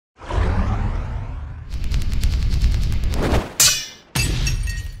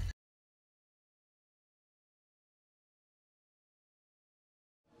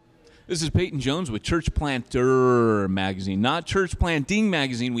This is Peyton Jones with Church Planter Magazine, not Church Planting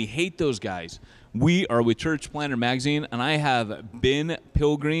Magazine. We hate those guys. We are with Church Planter Magazine, and I have Ben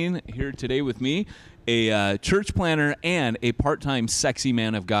Pilgreen here today with me, a church planter and a part-time sexy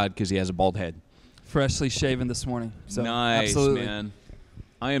man of God because he has a bald head. Freshly shaven this morning. So nice, absolutely. Man.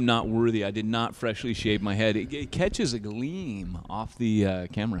 I am not worthy. I did not freshly shave my head. It catches a gleam off the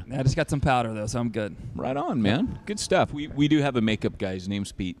camera. I just got some powder, though, so I'm good. Right on, man. Good stuff. We do have a makeup guy. His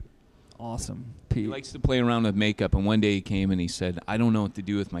name's Pete. Awesome. Pete. He likes to play around with makeup, and one day he came and he said, I don't know what to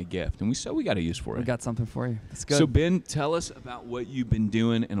do with my gift. And we said, we got a use for it. We got something for you. That's good. So, Ben, tell us about what you've been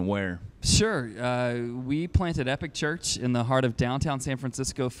doing and where. Sure. We planted Epic Church in the heart of downtown San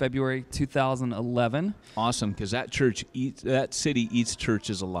Francisco, February 2011. Awesome, because that city eats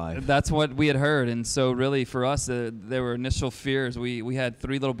churches alive. That's what we had heard. And so really for us, there were initial fears. We had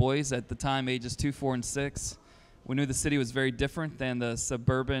 3 little boys at the time, ages 2, 4, and 6. We knew the city was very different than the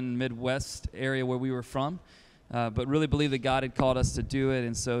suburban Midwest area where we were from, but really believed that God had called us to do it.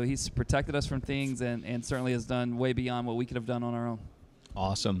 And so he's protected us from things and certainly has done way beyond what we could have done on our own.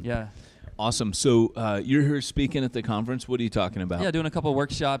 Awesome. Yeah. Awesome. So you're here speaking at the conference. What are you talking about? Yeah, doing a couple of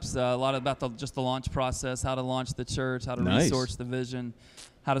workshops, a lot about just the launch process, how to launch the church, how to resource the vision,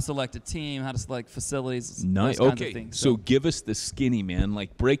 how to select a team, how to select facilities, nice. Those kinds of things. So give us the skinny, man.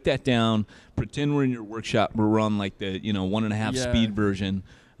 Like break that down. Pretend we're in your workshop. We're on like the 1.5 speed version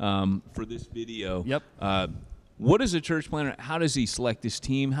for this video. Yep. What is a church planter? How does he select his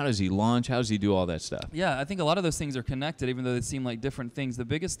team? How does he launch? How does he do all that stuff? Yeah, I think a lot of those things are connected, even though they seem like different things. The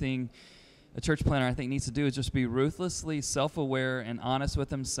biggest thing a church planter, I think, needs to do is just be ruthlessly self-aware and honest with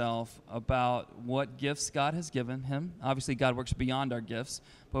himself about what gifts God has given him. Obviously, God works beyond our gifts,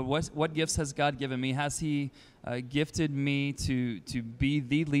 but what gifts has God given me? Has he gifted me to be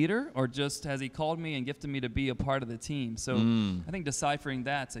the leader, or just has he called me and gifted me to be a part of the team? So I think deciphering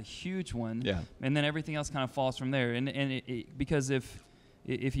that's a huge one. Yeah. And then everything else kind of falls from there. Because if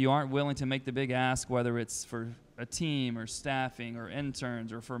you aren't willing to make the big ask, whether it's for a team or staffing or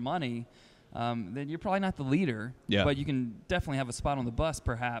interns or for money, then you're probably not the leader, but you can definitely have a spot on the bus,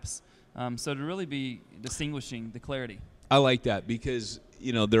 perhaps. So to really be distinguishing the clarity. I like that because,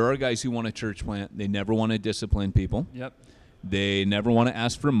 there are guys who want a church plant. They never want to discipline people. Yep. They never want to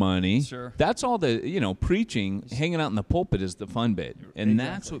ask for money. Sure. That's all preaching, hanging out in the pulpit is the fun bit. And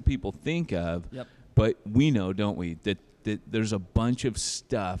that's what people think of. Yep. But we know, don't we, that there's a bunch of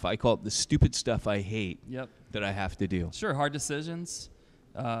stuff. I call it the stupid stuff I hate that I have to do. Sure, hard decisions.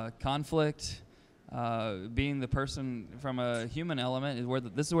 Conflict, being the person from a human element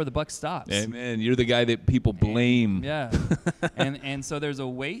this is where the buck stops. Amen. You're the guy that people blame. And so there's a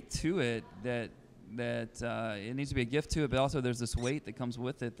weight to it that it needs to be a gift to it, but also there's this weight that comes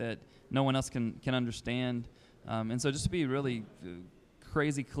with it that no one else can understand. And so just to be really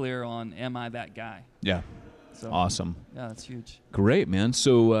crazy clear on, am I that guy? Yeah. So, awesome. Yeah, that's huge. Great, man.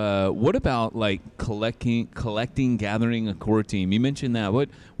 So what about like collecting, gathering a core team? You mentioned that. What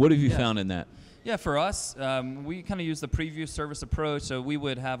have you found in that? Yeah, for us, we kind of use the preview service approach. So we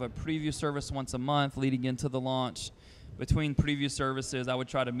would have a preview service once a month leading into the launch. Between preview services, I would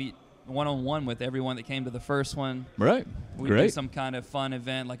try to meet one-on-one with everyone that came to the first one. Right. We'd do some kind of fun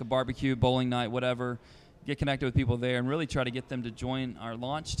event like a barbecue, bowling night, whatever. Get connected with people there and really try to get them to join our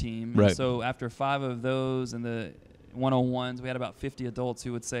launch team. Right. And so after 5 of those and the one-on-ones, we had about 50 adults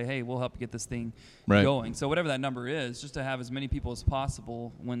who would say, hey, we'll help get this thing going. So whatever that number is, just to have as many people as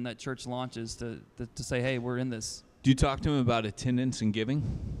possible when that church launches to say, hey, we're in this. Do you talk to them about attendance and giving?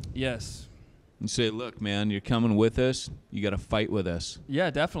 Yes. You say, look, man, you're coming with us. You got to fight with us.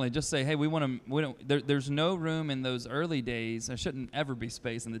 Yeah, definitely. Just say, hey, we want to. There's no room in those early days. There shouldn't ever be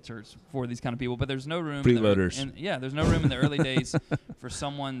space in the church for these kind of people. But there's no room. Freeloaders. There's no room in the early days for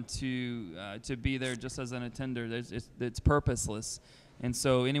someone to be there just as an attender. It's purposeless. And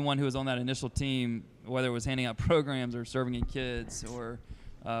so anyone who was on that initial team, whether it was handing out programs or serving in kids or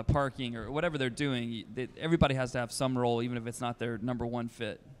parking or whatever they're doing, everybody has to have some role, even if it's not their number one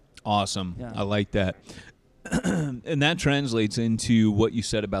fit. Awesome. Yeah. I like that. And that translates into what you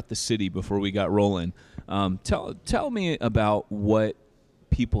said about the city before we got rolling. Tell me about what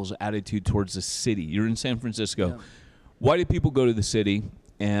people's attitude towards the city. You're in San Francisco. Yeah. Why do people go to the city,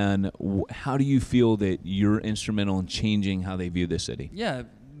 and how do you feel that you're instrumental in changing how they view the city? Yeah.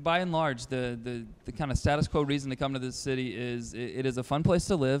 By and large, the kind of status quo reason to come to this city is it is a fun place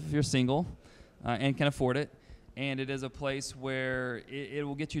to live if you're single and can afford it. And it is a place where it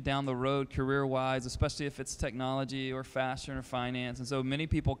will get you down the road career-wise, especially if it's technology or fashion or finance. And so many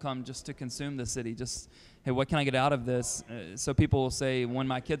people come just to consume the city, just, hey, what can I get out of this? So people will say, when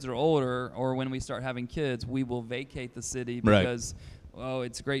my kids are older or when we start having kids, we will vacate the city because oh,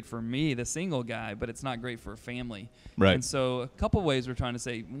 it's great for me, the single guy, but it's not great for a family. Right. And so a couple ways we're trying to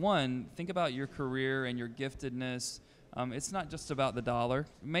say. One, think about your career and your giftedness. It's not just about the dollar.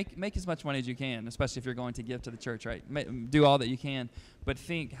 Make as much money as you can, especially if you're going to give to the church, right? Do all that you can. But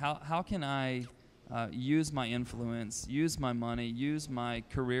think, how can I use my influence, use my money, use my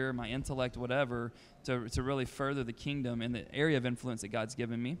career, my intellect, whatever, to really further the kingdom in the area of influence that God's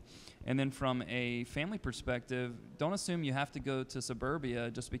given me. And then from a family perspective, don't assume you have to go to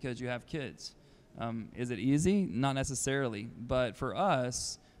suburbia just because you have kids. Is it easy? Not necessarily. But for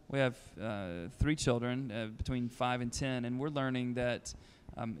us, we have 3 children between 5 and 10, and we're learning that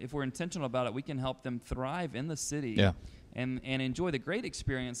if we're intentional about it, we can help them thrive in the city. Yeah. And enjoy the great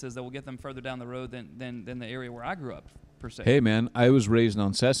experiences that will get them further down the road than the area where I grew up, per se. Hey, man, I was raised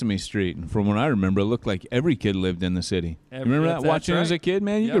on Sesame Street, and from what I remember, it looked like every kid lived in the city. Remember that? Watching as a kid,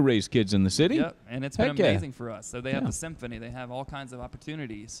 man? You could raise kids in the city. Yep, and it's been amazing for us. So they have the symphony. They have all kinds of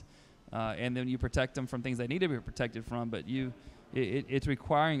opportunities. And then you protect them from things they need to be protected from, but it's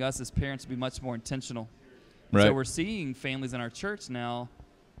requiring us as parents to be much more intentional. Right. So we're seeing families in our church now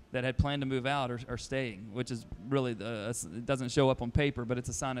that had planned to move out are staying, which is really, it doesn't show up on paper, but it's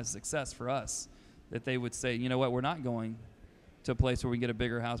a sign of success for us, that they would say, you know what, we're not going to a place where we get a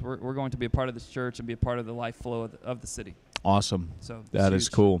bigger house. We're going to be a part of this church and be a part of the life flow of the city. Awesome. So that is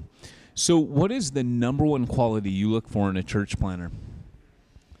cool. So what is the number one quality you look for in a church planner?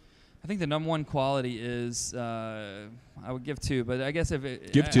 I think the number one quality is, I would give 2, but I guess if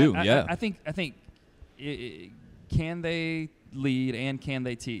it... Give 2, yeah. I think can they lead and can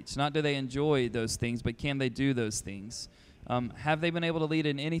they teach? Not do they enjoy those things, but can they do those things? Have they been able to lead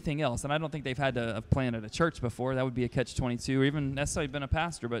in anything else? And I don't think they've had to have planted a church before. That would be a catch-22, or even necessarily been a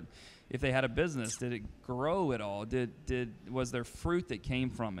pastor. But if they had a business, did it grow at all? Was there fruit that came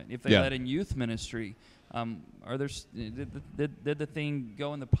from it? If they led in youth ministry, did the thing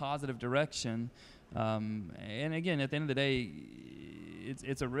go in the positive direction? And again, at the end of the day,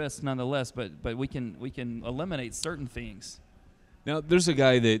 it's a risk nonetheless. But we can eliminate certain things. Now, there's a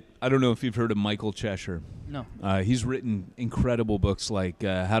guy that, I don't know if you've heard of Michael Cheshire. No. He's written incredible books like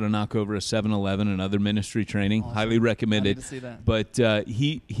How to Knock Over a 7-Eleven and Other ministry training. Awesome. Highly recommended. I need to see that. But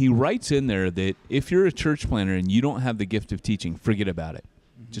he writes in there that if you're a church planner and you don't have the gift of teaching, forget about it.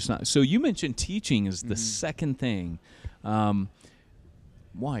 Mm-hmm. Just not. So you mentioned teaching is the second thing. Why?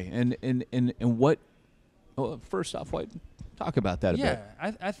 And what? Oh, first off, what? Talk about that a bit.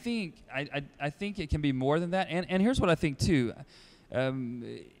 Yeah, I think it can be more than that. And here's what I think too.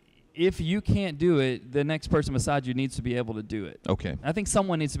 If you can't do it, the next person beside you needs to be able to do it. Okay. I think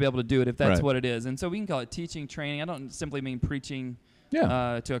someone needs to be able to do it if that's Right. what it is. And so we can call it teaching, training. I don't simply mean preaching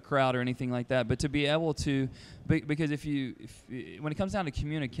Yeah. to a crowd or anything like that, but to be able to, because if when it comes down to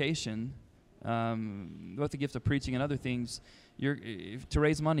communication, with the gift of preaching and other things, to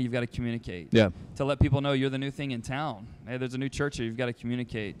raise money, you've got to communicate. Yeah. To let people know you're the new thing in town. Hey, there's a new church here, you've got to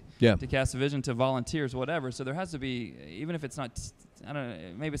communicate. Yeah. To cast a vision to volunteers, whatever. So there has to be, even if it's not, I don't know,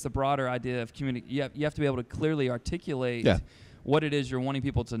 maybe it's the broader idea of you have to be able to clearly articulate what it is you're wanting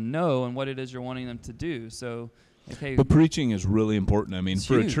people to know and what it is you're wanting them to do. So, okay. But preaching is really important. I mean,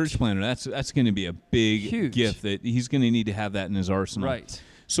 for huge. a church planner, that's going to be a big Huge. gift that he's going to need to have that in his arsenal. Right.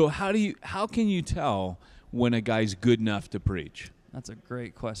 So how can you tell when a guy's good enough to preach? That's a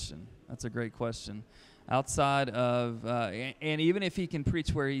great question. Outside of, and even if he can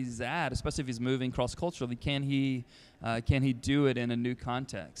preach where he's at, especially if he's moving cross-culturally, can he do it in a new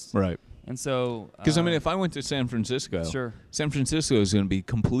context? Right. And so, because I mean, if I went to San Francisco, sure. San Francisco is going to be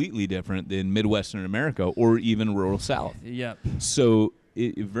completely different than Midwestern America or even rural South. Yep. So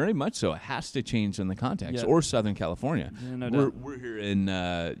it very much so. It has to change in the context. Yep. Or Southern California. Yeah, no doubt. We're here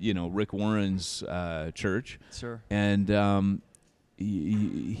in Rick Warren's church. Sure. And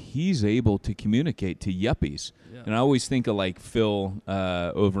he's able to communicate to yuppies. Yeah. And I always think of like Phil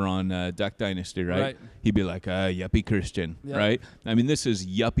over on Duck Dynasty, right? He'd be like, yuppie Christian, right? I mean, this is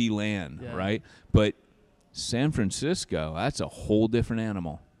yuppie land, right? But San Francisco, that's a whole different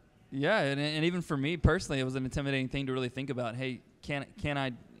animal. Yeah, and even for me personally, it was an intimidating thing to really think about. Hey, can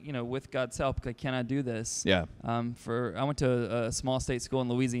I, with God's help, can I do this? Yeah. I went to a small state school in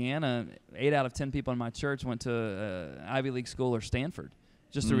Louisiana. 8 out of 10 people in my church went to Ivy League school or Stanford.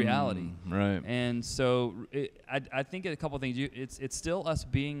 Just a reality. Right. And so I think a couple of things. It's still us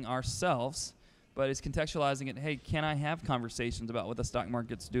being ourselves, but it's contextualizing it. Hey, can I have conversations about what the stock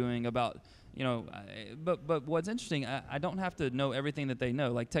market's doing? About but what's interesting, I don't have to know everything that they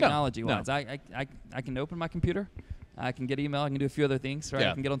know, like technology-wise. No. I can open my computer. I can get email. I can do a few other things, right?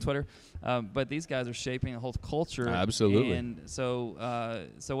 Yeah. I can get on Twitter. But these guys are shaping a whole culture. Absolutely. And so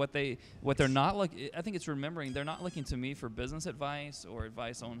what they're not I think it's remembering they're not looking to me for business advice or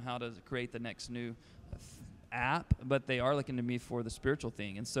advice on how to create the next new app, but they are looking to me for the spiritual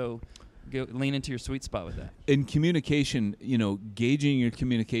thing. And so lean into your sweet spot with that. In communication, gauging your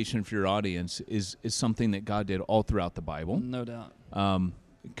communication for your audience is something that God did all throughout the Bible. No doubt.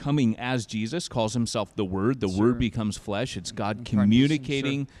 Coming as Jesus, calls himself the Word. The Word becomes flesh. It's God Incarnation,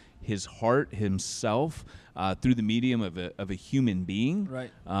 communicating his heart, himself, through the medium of a human being.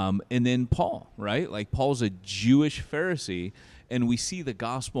 Right. And then Paul, right? Like Paul's a Jewish Pharisee, and we see the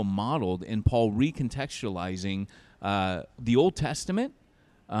gospel modeled in Paul recontextualizing the Old Testament,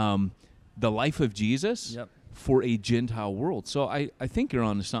 the life of Jesus, for a Gentile world. So I think you're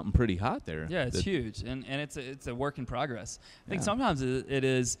on to something pretty hot there. Yeah, it's huge, and it's a work in progress. I think sometimes it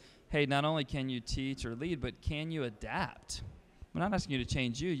is, hey, not only can you teach or lead, but can you adapt? I'm not asking you to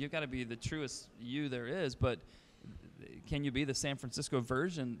change you. You've got to be the truest you there is, but can you be the San Francisco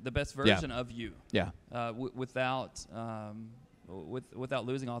version, the best version of you? Yeah. Without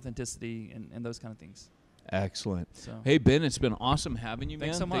losing authenticity and those kind of things. Excellent. So. Hey, Ben, it's been awesome having you, man.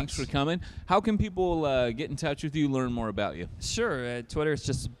 Thanks so much. Thanks for coming. How can people get in touch with you, learn more about you? Sure. Twitter is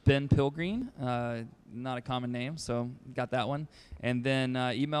just Ben Pilgreen, not a common name, so got that one. And then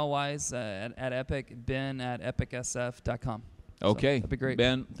email-wise at Epic, ben@epicsf.com. Okay. So that'd be great.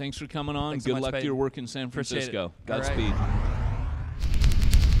 Ben, thanks for coming on. Thanks so Good much, luck to Peyton. your work in San Appreciate Francisco. it. All right. Godspeed.